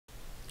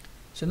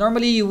So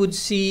normally you would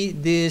see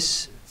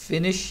this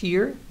finish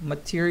here,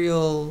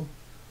 material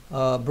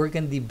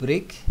burgundy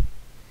brick,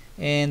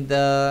 and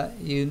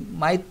you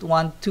might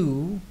want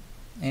to,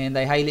 and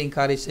I highly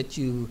encourage that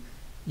you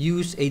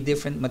use a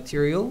different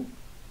material.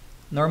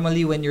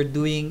 Normally when you're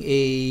doing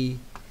a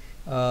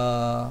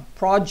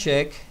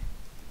project,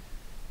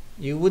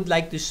 you would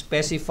like to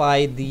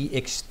specify the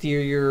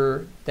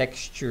exterior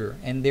texture,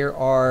 and there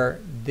are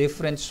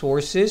different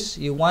sources.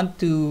 You want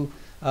to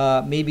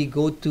maybe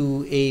go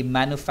to a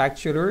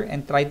manufacturer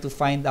and try to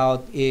find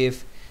out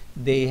if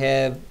they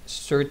have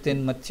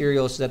certain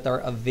materials that are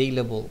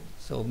available.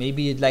 So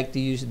maybe you'd like to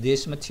use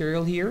this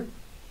material here.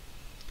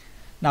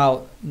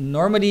 Now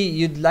normally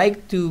you'd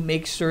like to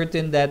make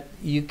certain that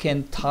you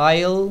can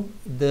tile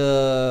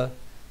the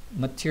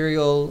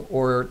material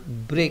or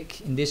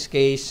brick, in this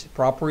case,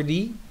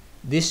 properly.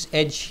 This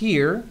edge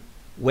here,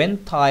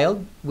 when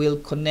tiled, will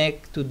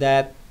connect to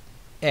that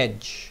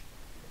edge.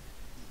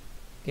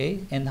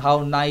 Okay, and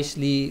how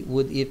nicely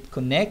would it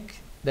connect?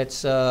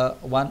 That's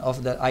one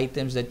of the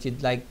items that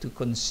you'd like to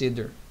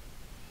consider.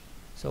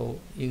 So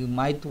you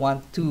might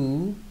want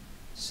to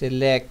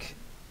select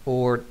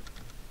or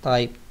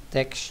type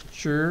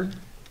texture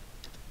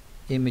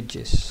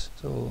images.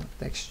 So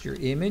texture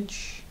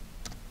image.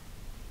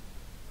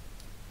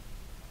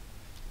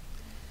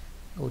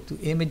 Go to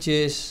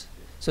images.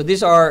 So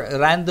these are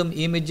random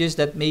images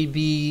that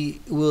maybe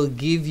will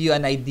give you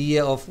an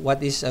idea of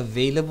what is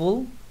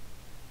available.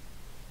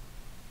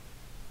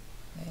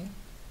 Okay.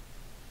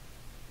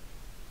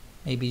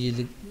 Maybe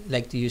you'd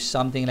like to use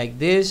something like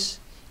this.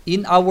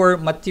 In our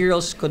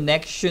materials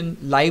connection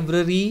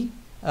library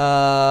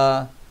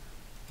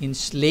in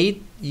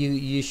Slate,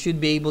 you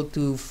should be able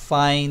to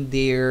find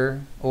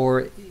there,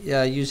 or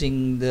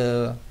using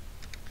the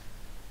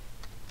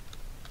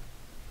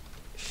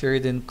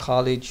Sheridan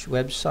College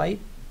website.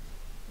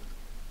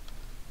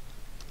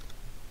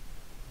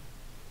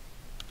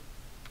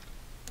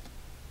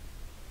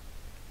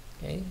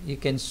 Okay, you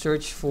can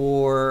search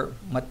for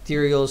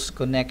materials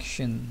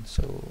connection.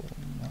 So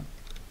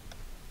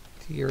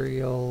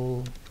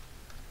material,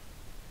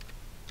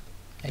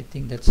 I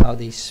think that's how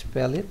they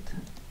spell it.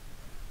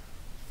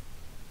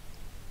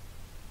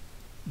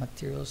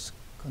 Materials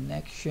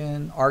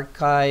connection,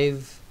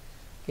 archive.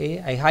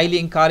 Okay, I highly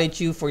encourage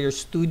you for your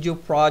studio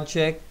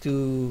project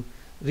to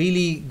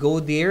really go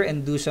there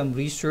and do some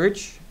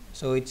research.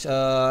 So it's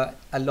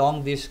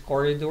along this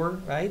corridor,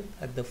 right,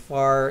 at the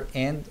far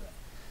end.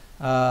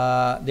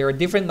 There are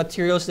different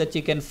materials that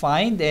you can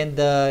find, and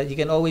you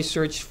can always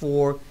search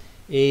for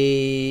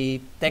a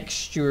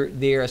texture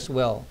there as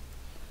well.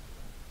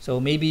 So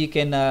maybe you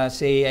can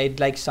say, I'd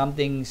like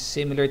something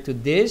similar to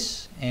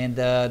this, and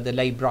the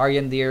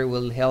librarian there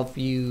will help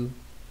you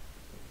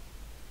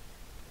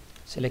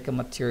select a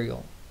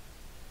material.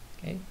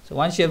 Okay, so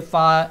once you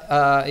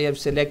have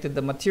selected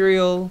the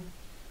material,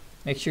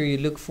 make sure you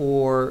look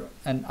for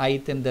an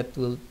item that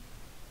will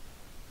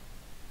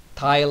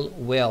tile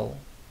well.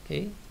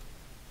 Okay,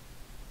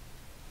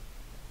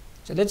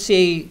 so let's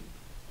say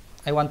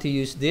I want to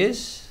use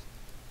this.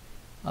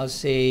 I'll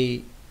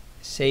say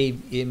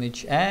save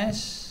image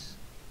as.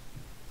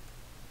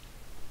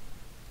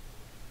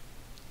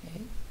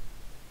 Okay.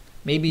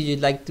 Maybe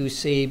you'd like to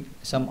save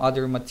some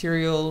other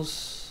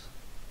materials.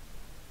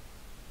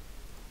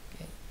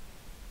 Okay.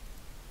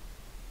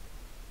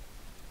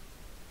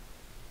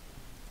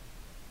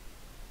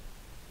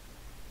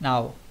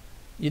 Now,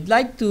 you'd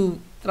like to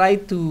try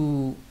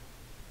to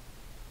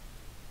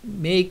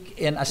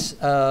make an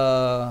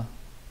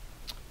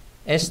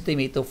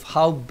estimate of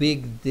how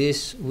big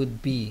this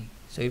would be.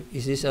 So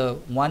is this a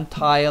one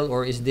tile,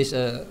 or is this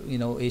a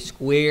a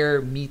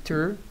square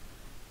meter?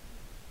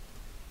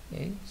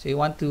 Okay, so you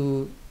want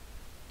to,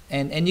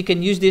 and you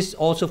can use this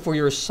also for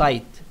your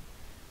site.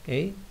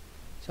 Okay,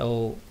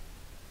 so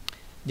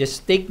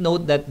just take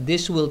note that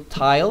this will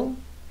tile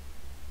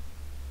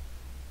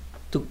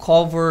to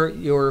cover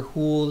your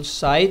whole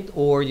site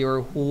or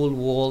your whole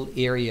wall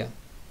area.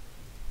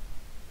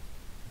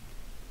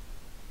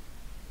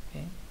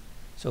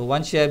 So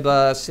once you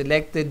have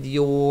selected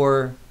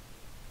your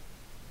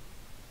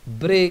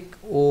brick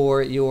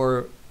or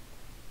your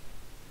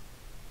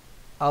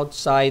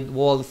outside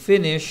wall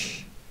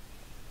finish,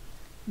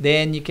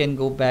 then you can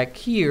go back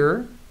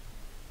here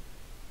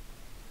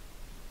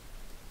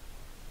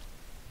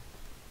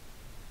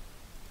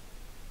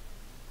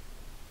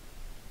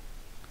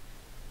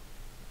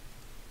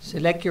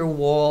select your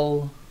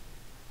wall,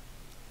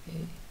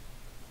 okay,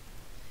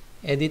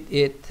 edit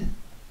it,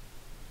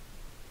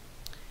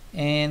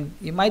 and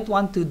you might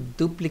want to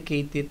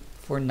duplicate it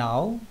for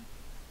now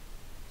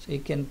so you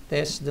can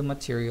test the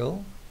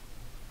material.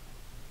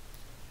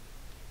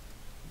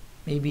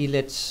 Maybe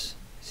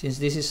since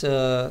this is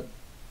the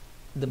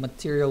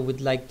material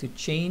we'd like to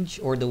change,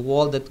 or the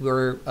wall that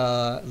we're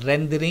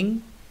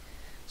rendering,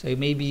 so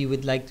maybe you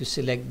would like to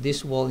select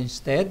this wall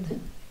instead.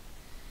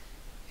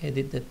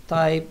 Edit the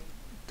type,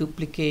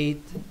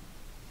 duplicate.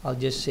 I'll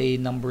just say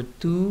number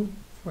 2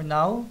 for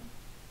now.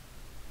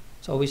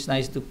 It's always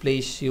nice to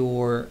place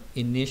your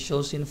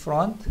initials in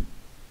front.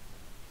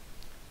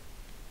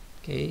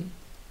 Okay,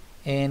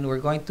 and we're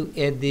going to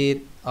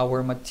edit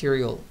our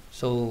material.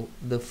 So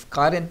the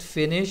current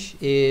finish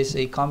is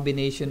a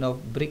combination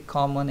of brick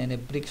common and a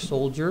brick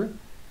soldier.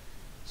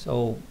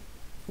 So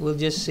we'll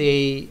just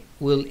say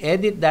we'll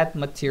edit that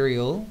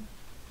material.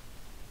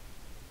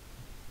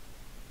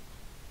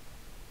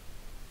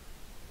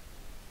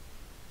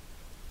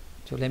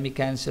 So let me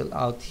cancel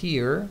out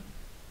here.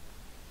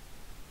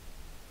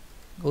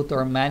 Go to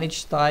our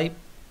manage type,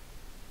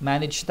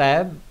 manage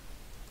tab,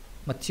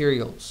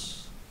 materials.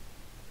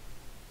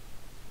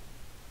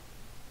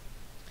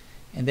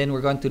 And then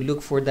we're going to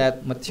look for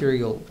that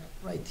material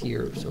right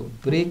here. So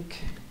brick.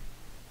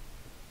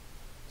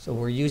 So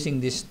we're using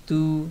these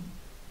two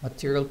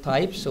material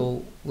types.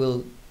 So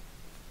we'll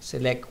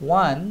select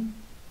one,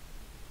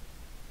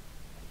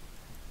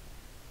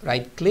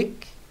 right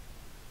click,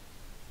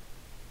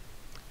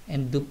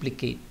 and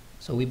duplicate.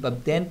 So we've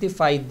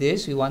identified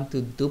this. We want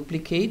to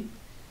duplicate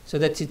so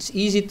that it's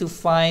easy to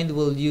find.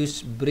 We'll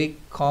use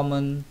brick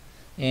common,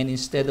 and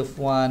instead of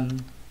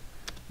one,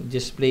 we'll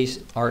just place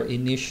our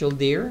initial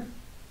there.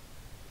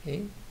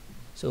 Okay,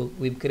 so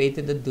we've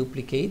created a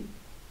duplicate.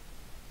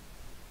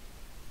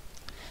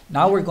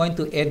 Now we're going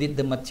to edit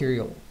the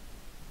material.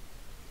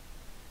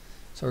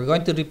 So we're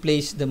going to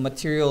replace the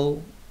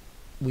material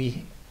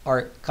we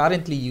are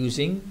currently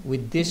using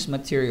with this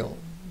material.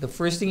 The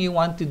first thing you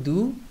want to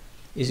do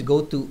is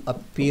go to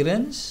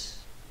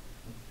appearance.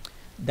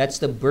 That's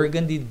the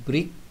burgundy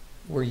brick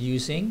we're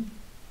using.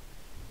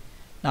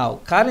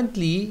 Now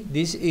currently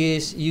this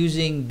is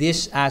using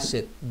this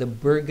asset, the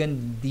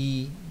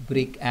burgundy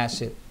brick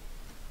asset.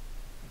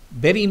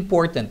 Very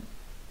important,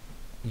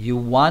 you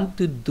want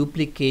to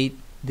duplicate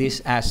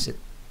this asset.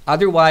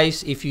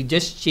 Otherwise, if you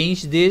just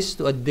change this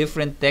to a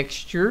different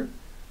texture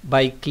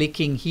by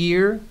clicking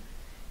here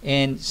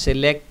and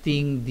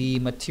selecting the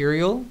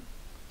material,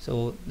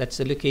 so that's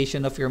the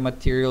location of your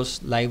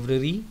materials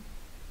library,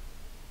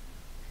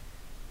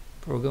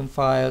 program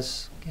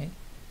files. Okay,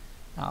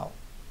 now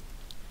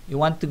you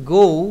want to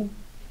go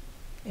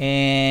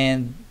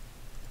and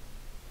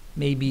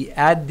maybe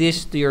add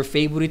this to your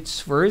favorites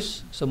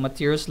first. So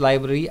materials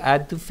library,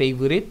 add to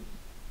favorite,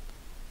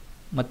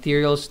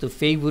 materials to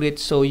favorite,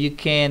 so you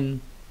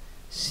can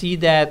see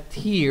that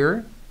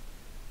here.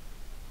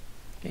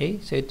 Okay,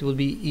 so it will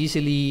be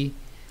easily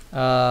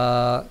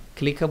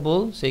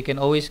clickable, so you can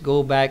always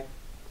go back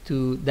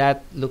to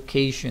that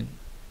location.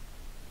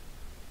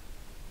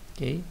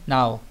 Okay,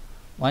 now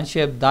once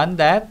you have done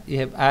that, you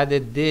have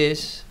added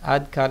this,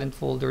 add current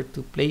folder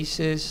to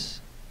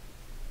places,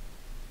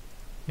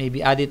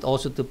 maybe add it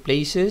also to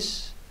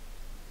places.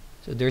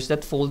 So there's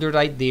that folder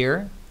right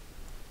there,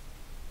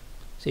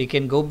 so you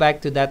can go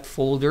back to that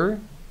folder.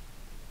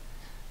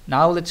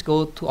 Now let's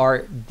go to our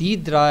D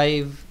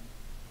drive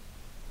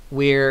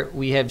where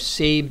we have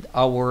saved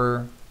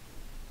our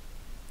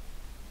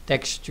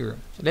texture.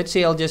 So let's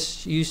say I'll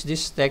just use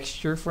this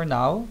texture for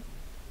now.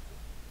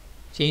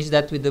 Change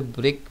that with the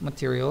brick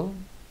material,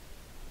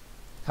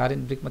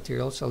 current brick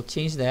material. So I'll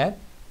change that.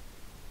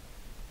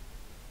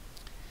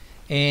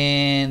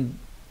 And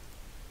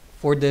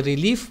for the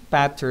relief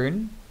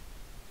pattern,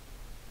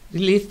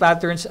 relief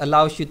patterns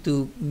allows you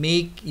to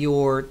make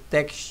your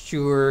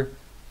texture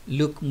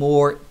look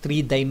more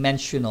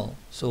three-dimensional.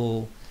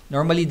 So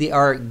normally they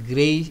are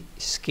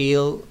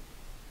grayscale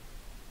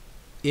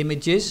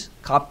images,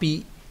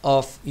 copy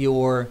of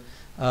your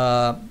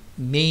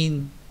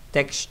main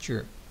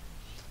texture.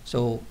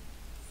 So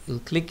you'll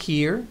click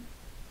here,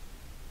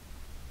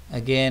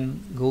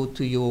 again go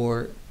to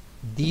your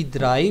D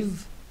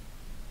drive,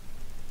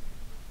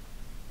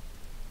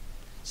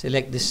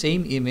 select the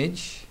same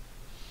image.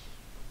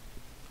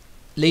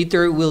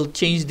 Later we'll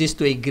change this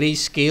to a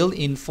grayscale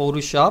in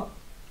Photoshop.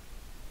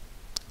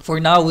 For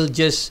now we'll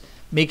just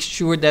make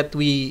sure that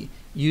we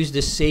use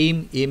the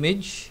same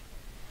image.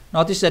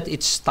 Notice that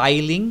it's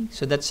tiling,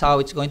 so that's how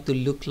it's going to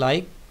look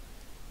like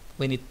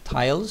when it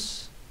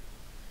tiles.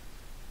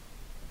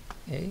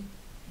 Okay,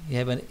 you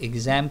have an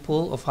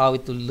example of how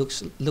it will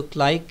look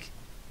like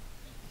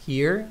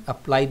here,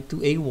 applied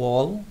to a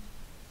wall.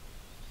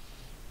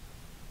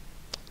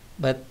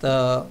 But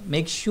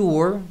make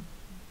sure,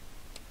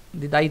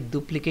 did I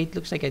duplicate?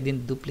 Looks like I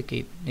didn't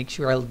duplicate. Make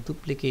sure I'll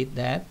duplicate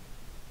that.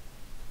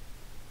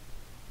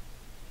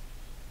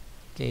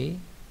 Okay,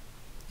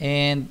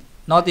 and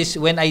notice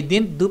when I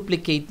didn't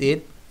duplicate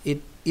it,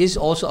 it is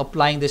also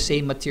applying the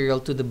same material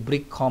to the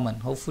brick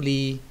common.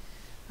 Hopefully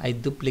I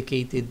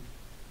duplicated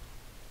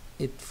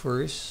it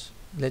first.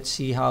 Let's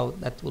see how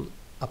that will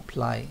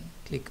apply.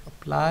 Click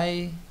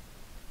apply.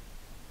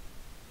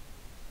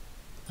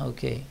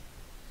 Okay,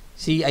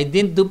 see, I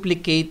didn't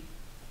duplicate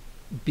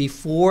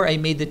before I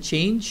made the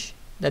change.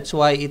 That's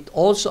why it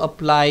also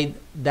applied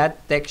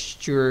that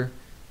texture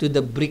to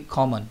the brick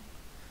common.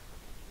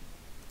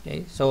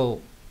 Okay,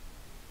 so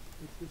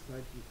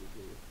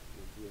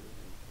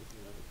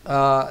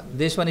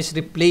this one is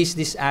replace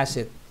this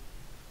asset.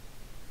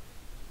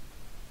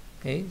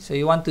 Okay, so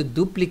you want to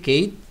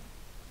duplicate,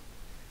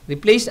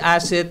 replace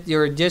asset,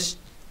 you're just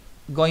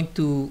going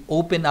to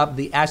open up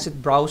the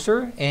asset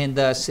browser and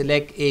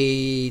select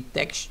a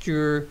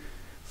texture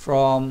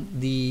from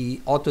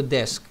the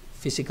Autodesk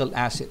physical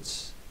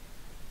assets.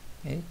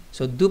 Okay?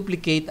 So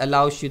duplicate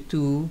allows you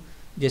to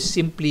just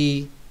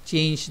simply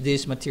change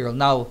this material.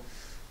 Now,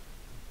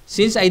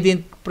 since I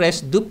didn't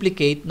press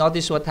duplicate,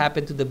 notice what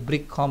happened to the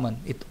brick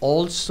common. It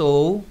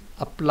also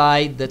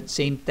applied that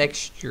same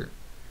texture.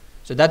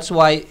 So that's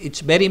why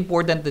it's very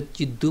important that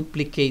you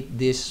duplicate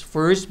this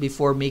first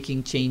before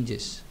making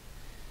changes.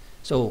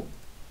 So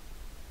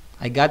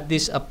I got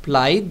this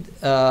applied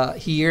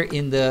here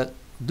in the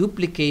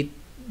duplicate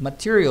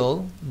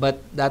material,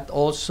 but that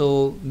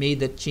also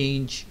made a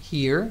change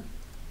here.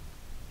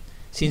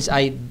 Since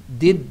I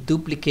did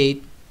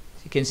duplicate,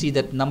 you can see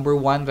that number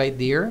 1 right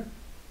there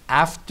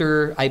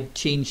after I've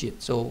changed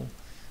it. So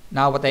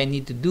now what I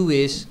need to do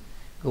is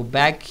go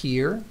back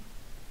here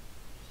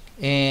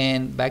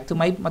and back to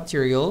my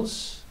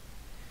materials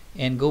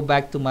and go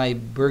back to my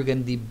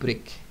burgundy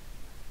brick.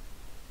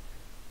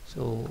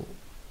 So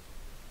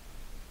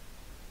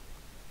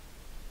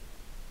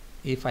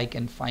if I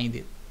can find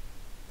it,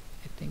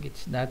 I think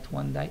it's that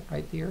one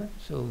right here.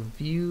 So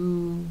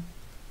view,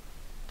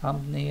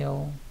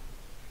 thumbnail.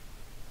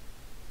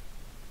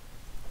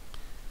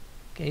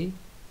 Okay,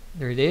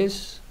 there it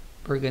is,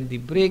 burgundy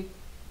brick.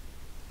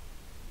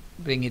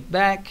 Bring it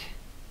back.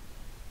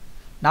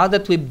 Now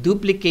that we've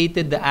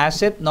duplicated the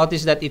asset,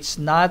 notice that it's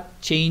not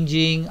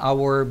changing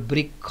our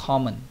brick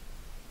common.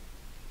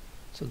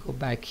 So go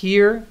back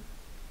here,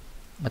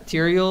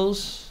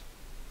 materials,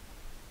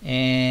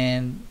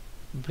 and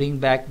bring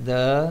back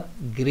the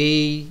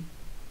gray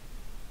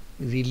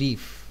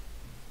relief.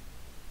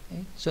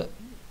 Okay? So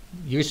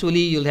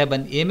usually you'll have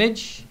an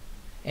image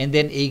and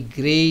then a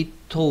gray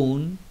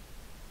tone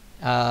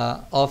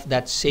of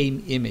that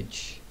same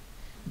image.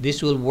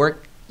 This will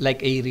work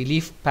like a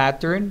relief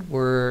pattern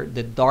where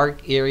the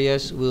dark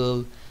areas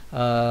will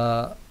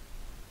and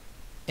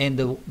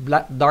the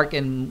dark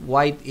and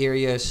white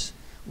areas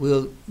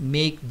will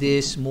make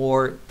this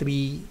more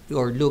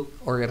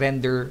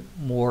render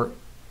more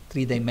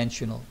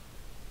three-dimensional.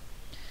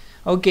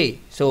 Okay,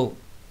 so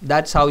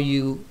that's how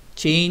you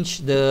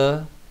change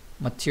the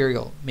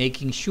material,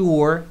 making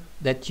sure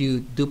that you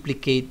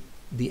duplicate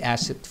the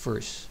asset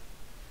first.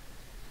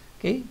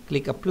 Okay,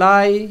 click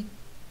apply.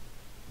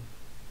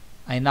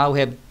 I now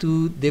have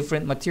two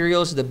different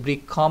materials, the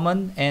brick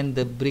common and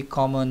the brick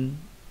common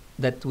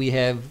that we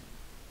have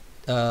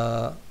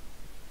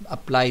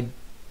applied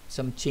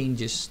some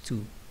changes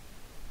to.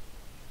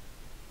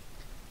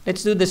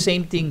 Let's do the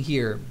same thing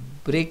here.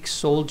 Brick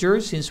soldier,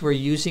 since we're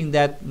using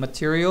that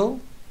material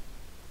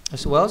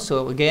as well.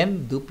 So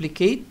again,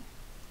 duplicate.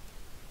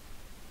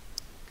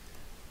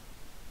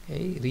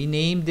 Okay,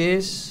 rename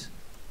this.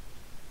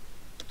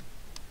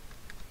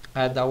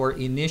 Add our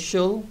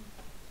initial.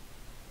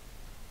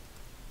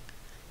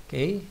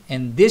 Okay,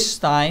 and this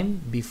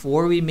time,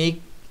 before we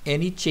make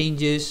any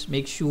changes,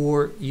 make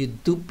sure you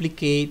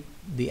duplicate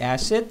the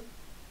asset.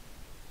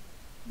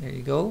 There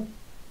you go.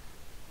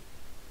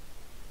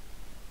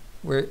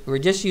 We're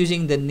just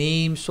using the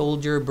name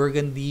soldier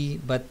burgundy,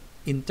 but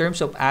in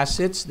terms of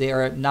assets, they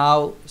are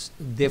now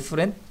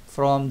different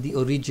from the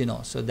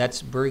original. So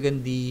that's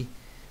burgundy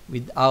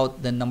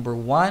without the number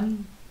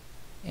 1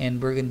 and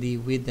burgundy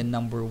with the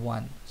number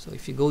 1. So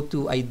if you go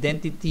to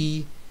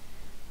identity,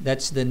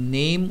 that's the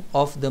name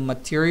of the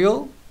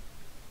material.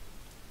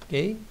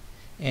 Okay,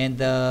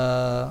 and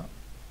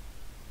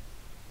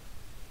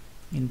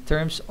in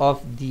terms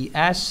of the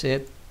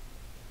asset,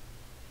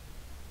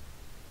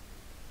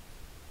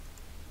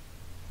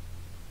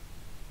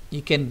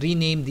 you can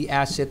rename the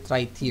asset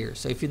right here.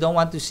 So if you don't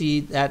want to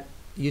see that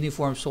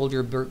uniform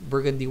soldier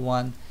burgundy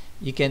one,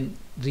 you can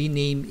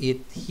rename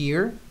it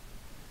here.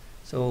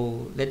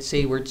 So let's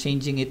say we're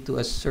changing it to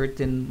a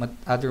certain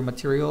other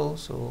material.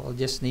 So I'll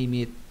just name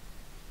it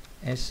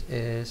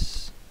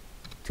SS2.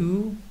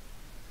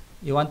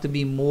 You want to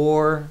be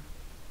more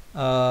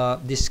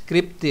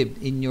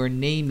descriptive in your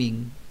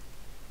naming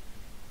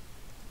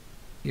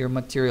your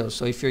material.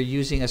 So if you're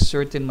using a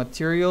certain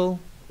material,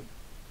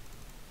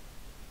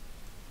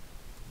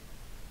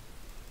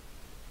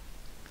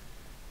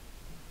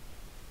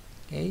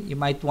 okay, you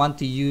might want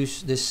to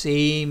use the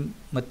same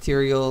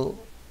material.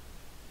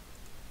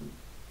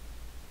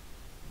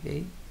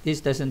 Okay,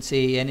 this doesn't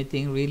say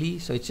anything really,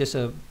 so it's just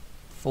a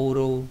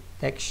photo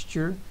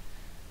texture,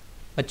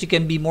 but you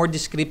can be more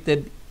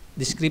descriptive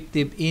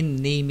in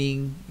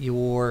naming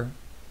your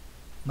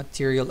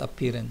material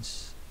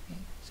appearance. Okay,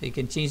 so you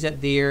can change that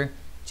there,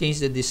 change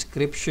the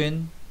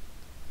description.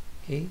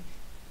 Okay,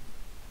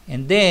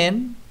 and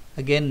then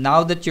again,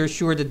 now that you're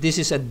sure that this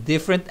is a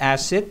different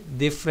asset,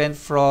 different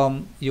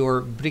from your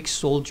brick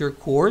soldier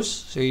course,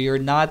 so you're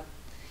not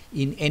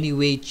in any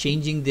way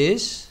changing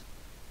this.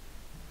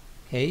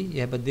 Okay,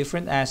 you have a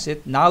different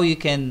asset. Now you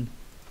can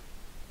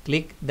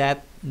click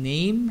that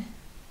name.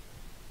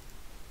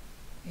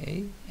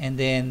 Okay, and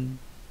then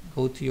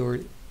go to your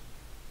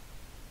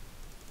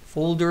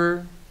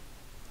folder,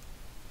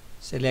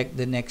 select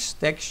the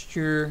next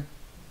texture,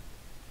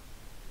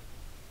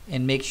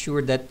 and make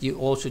sure that you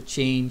also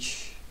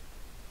change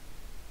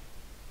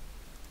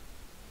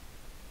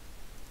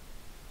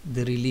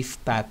the relief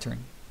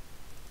pattern.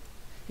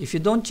 If you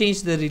don't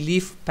change the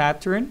relief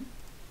pattern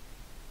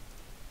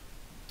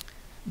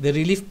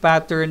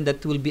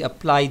that will be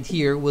applied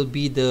here will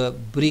be the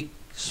brick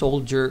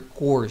soldier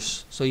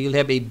course. So you'll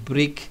have a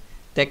brick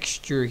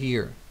texture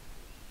here.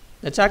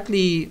 That's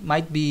actually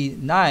might be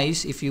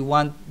nice if you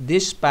want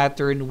this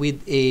pattern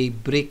with a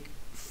brick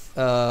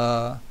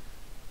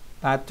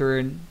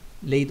pattern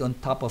laid on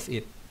top of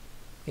it.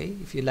 Okay,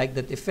 if you like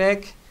that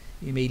effect,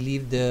 you may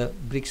leave the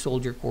brick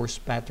soldier course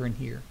pattern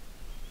here.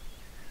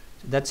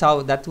 So that's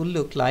how that will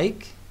look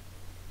like.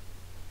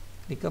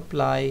 Click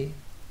apply,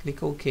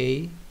 click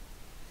OK,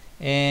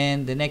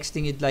 and the next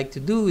thing you'd like to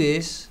do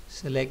is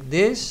select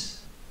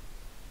this,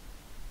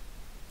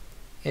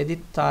 edit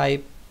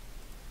type,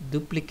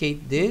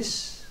 duplicate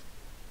this,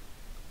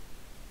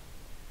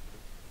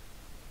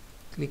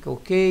 click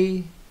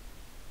OK.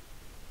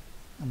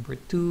 Number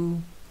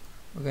 2,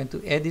 we're going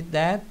to edit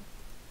that,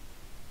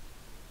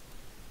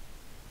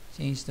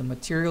 change the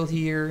material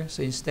here.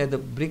 So instead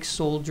of brick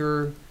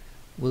soldier,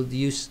 we'll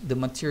use the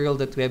material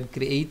that we have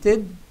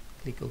created.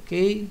 Click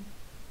OK.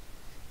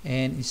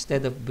 And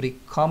instead of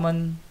brick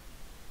common,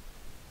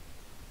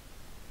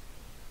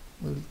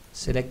 we'll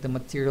select the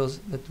materials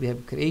that we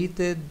have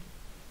created.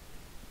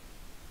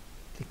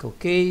 Click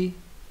OK.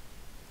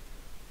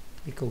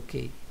 Click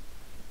OK.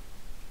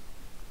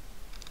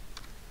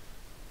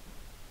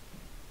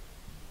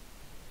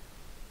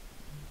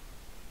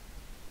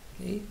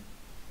 Okay.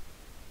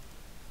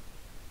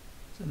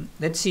 So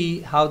let's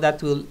see how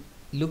that will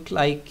look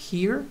like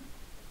here.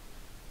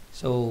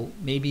 So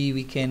maybe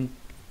we can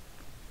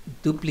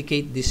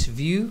duplicate this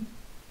view.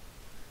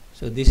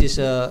 So this is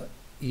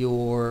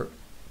your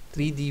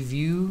 3D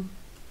view.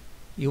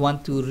 You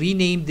want to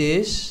rename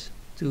this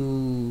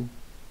to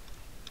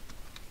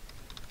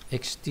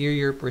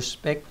exterior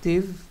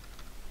perspective.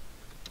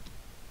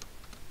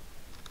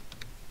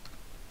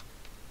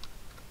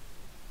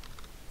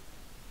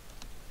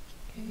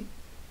 Okay.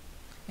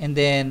 And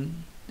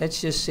then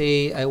let's just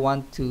say I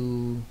want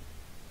to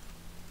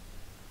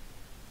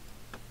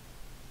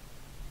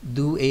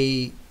do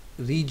a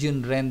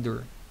region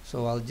render.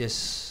 So I'll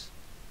just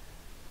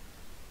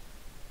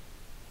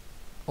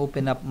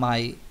open up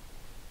my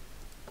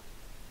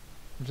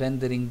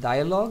rendering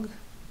dialog,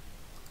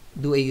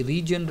 do a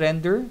region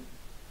render.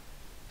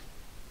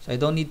 So I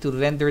don't need to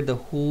render the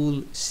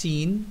whole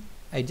scene.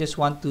 I just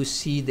want to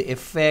see the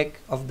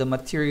effect of the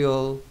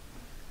material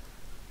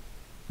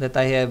that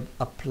I have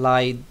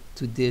applied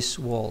to this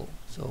wall.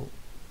 So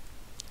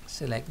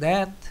select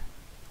that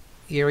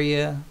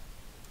area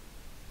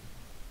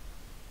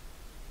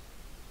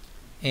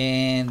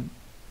and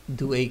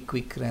do a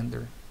quick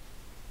render.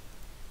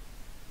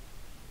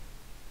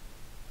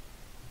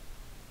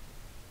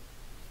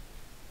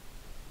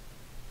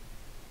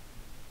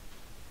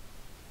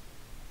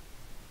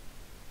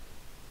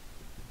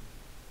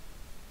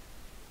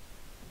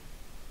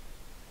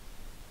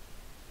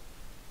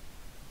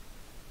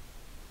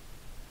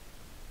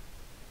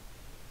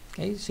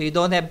 Okay, so you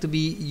don't have to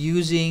be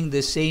using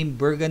the same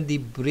burgundy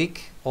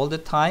brick all the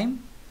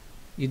time.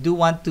 You do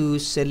want to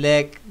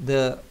select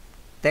the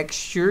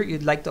texture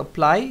you'd like to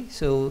apply.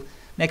 So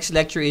next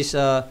lecture is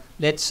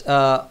let's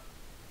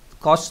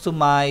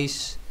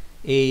customize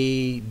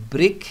a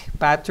brick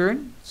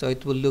pattern so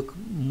it will look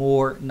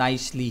more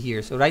nicely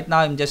here. So right now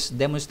I'm just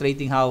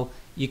demonstrating how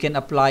you can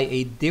apply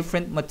a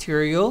different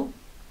material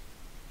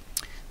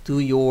to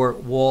your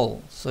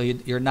wall, so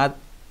you're not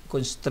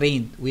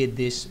constrained with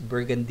this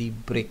burgundy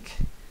brick.